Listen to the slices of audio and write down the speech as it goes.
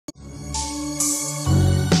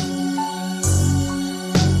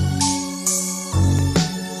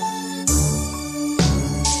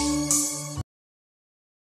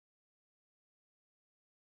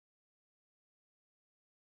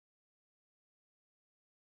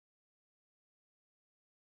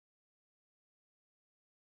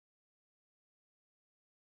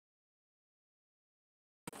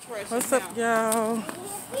What's up, y'all?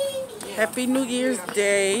 Happy New Year's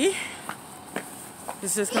Day.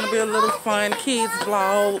 It's just gonna be a little fun kids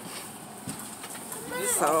vlog.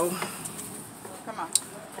 So, come on.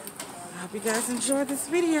 I hope you guys enjoy this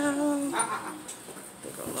video. Come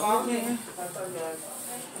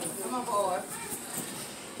on, boy.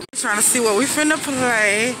 Trying to see what we finna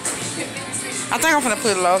play. I think I'm finna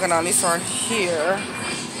put Logan on this right here.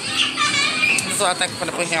 So I think I'm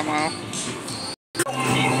finna put him on.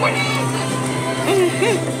 I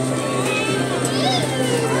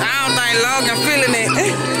don't think Logan feeling it.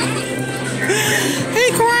 He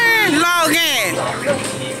crying. Logan,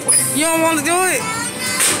 you don't want to do it?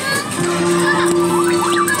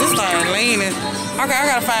 This thing leaning. Okay, I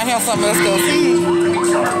gotta find him something else to do.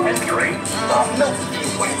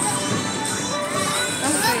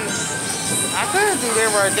 I could do that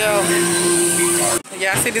right there.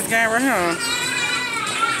 Y'all see this game right here?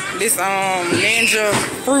 This ninja,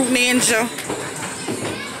 fruit ninja.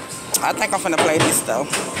 I think I'm finna play this though.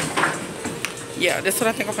 Yeah, this is what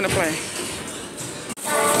I think I'm finna play.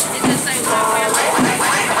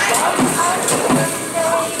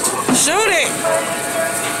 Shoot it!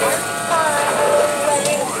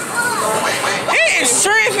 He is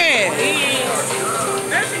tripping!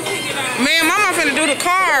 Man, mama finna do the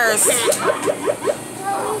cars.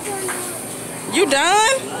 You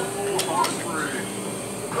done?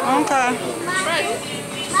 Okay.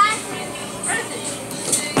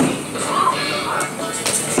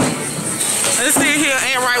 Let's see here,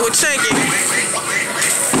 ain't right with checking.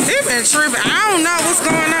 He been tripping. I don't know what's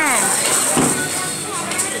going on.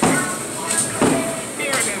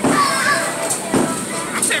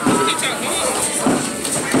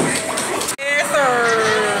 Yes, sir.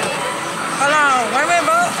 Hold on. Wait a minute,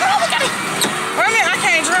 bud. Oh, wait a minute. I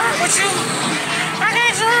can't drive with you. I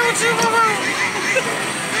can't drive with you, bro.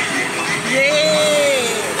 Yeah.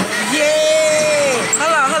 Yeah.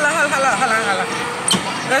 Hold on.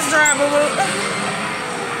 Let's drive, boo boo.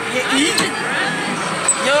 Yeah,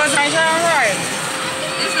 yours ain't driving right.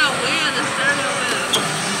 It's not weird to start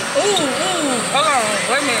over. Ooh. Hold on.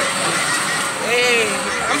 Wait a minute. Hey,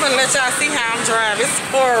 I'm gonna let y'all see how I'm driving. It's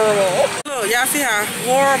horrible. Look, y'all see how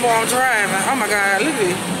horrible I'm driving. Oh my God, look at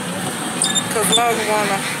it. Cause Logan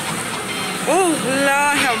wanna. Ooh,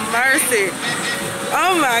 Lord have mercy.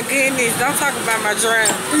 Oh my goodness, don't talk about my drive.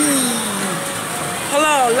 Hold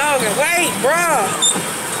on, Logan. Wait, bro.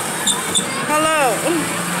 Hello.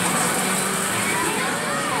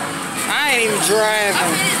 I ain't even driving.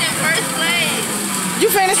 I finished in first place. You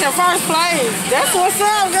finished in first place. That's what's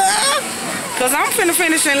up, girl. Cause I'm finna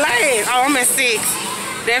finish in last. Oh, I'm at 6.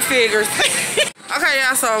 That figures. Okay,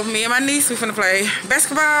 y'all. So me and my niece, we finna play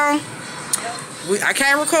basketball. I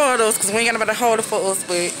can't record those cause we ain't got nobody to hold it for us,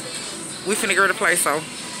 but we finna go to play. So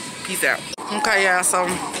peace out. Okay, y'all. So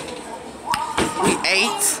we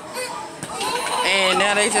ate. And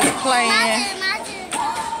now they just playing.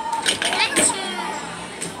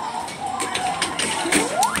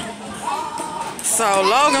 So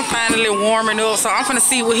Logan finally warming up. So I'm finna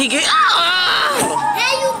see what he get. Oh!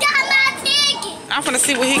 Hey, you got my ticket. I'm finna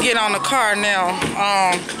see what he get on the car now.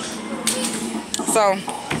 So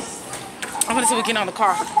I'm finna see what he get on the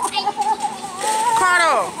car.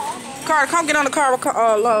 Carter, come get on the car with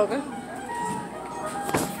Logan.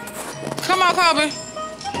 Come on, Kobe.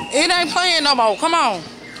 It ain't playing no more. Come on.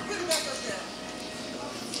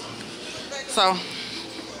 So,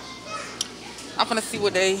 I'm gonna see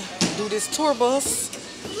what they do this tour bus.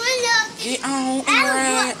 Get on and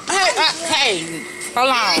ride. Hey, hold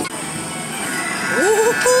on.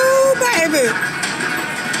 Ooh, baby.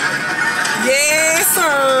 Yes,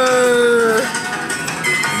 sir.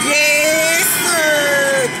 Yes,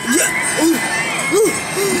 sir. Yeah.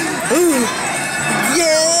 Ooh.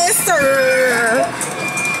 Yes, sir.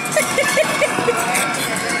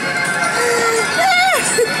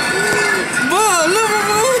 Boy,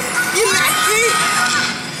 look, you like it?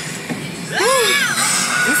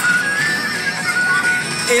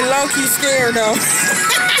 It low-key scared though.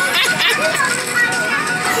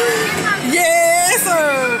 Yes,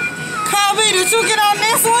 sir. Kobe, did you get on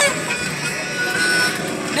this one?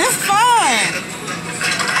 This fun.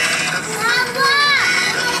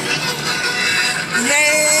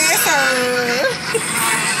 Yes, sir.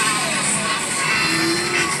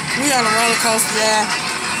 We on a roller coaster, yeah.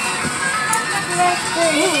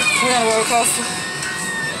 We on a roller coaster.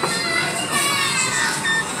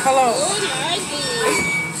 Hello.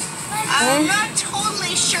 I'm not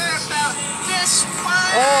totally sure about this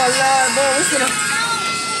one. Oh, Lord, boy, we gonna.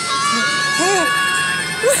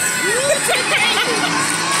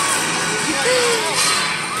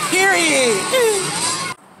 Period.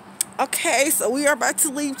 Okay, so we are about to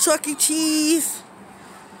leave Chuck E. Cheese,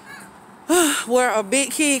 where a big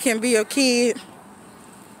kid can be a kid.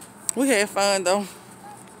 We had fun though.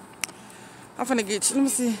 I'm finna get you. Let me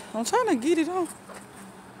see. I'm trying to get it on.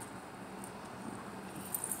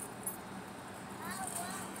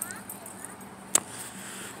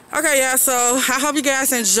 Okay, y'all, so I hope you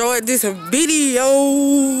guys enjoyed this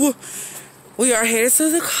video. We are headed to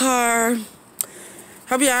the car.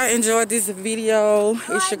 Hope y'all enjoyed this video.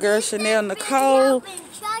 It's your girl, Chanel Nicole.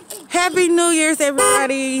 Happy New Year's,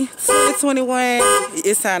 everybody. 2021.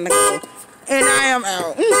 It's time to go. And I am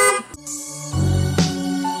out.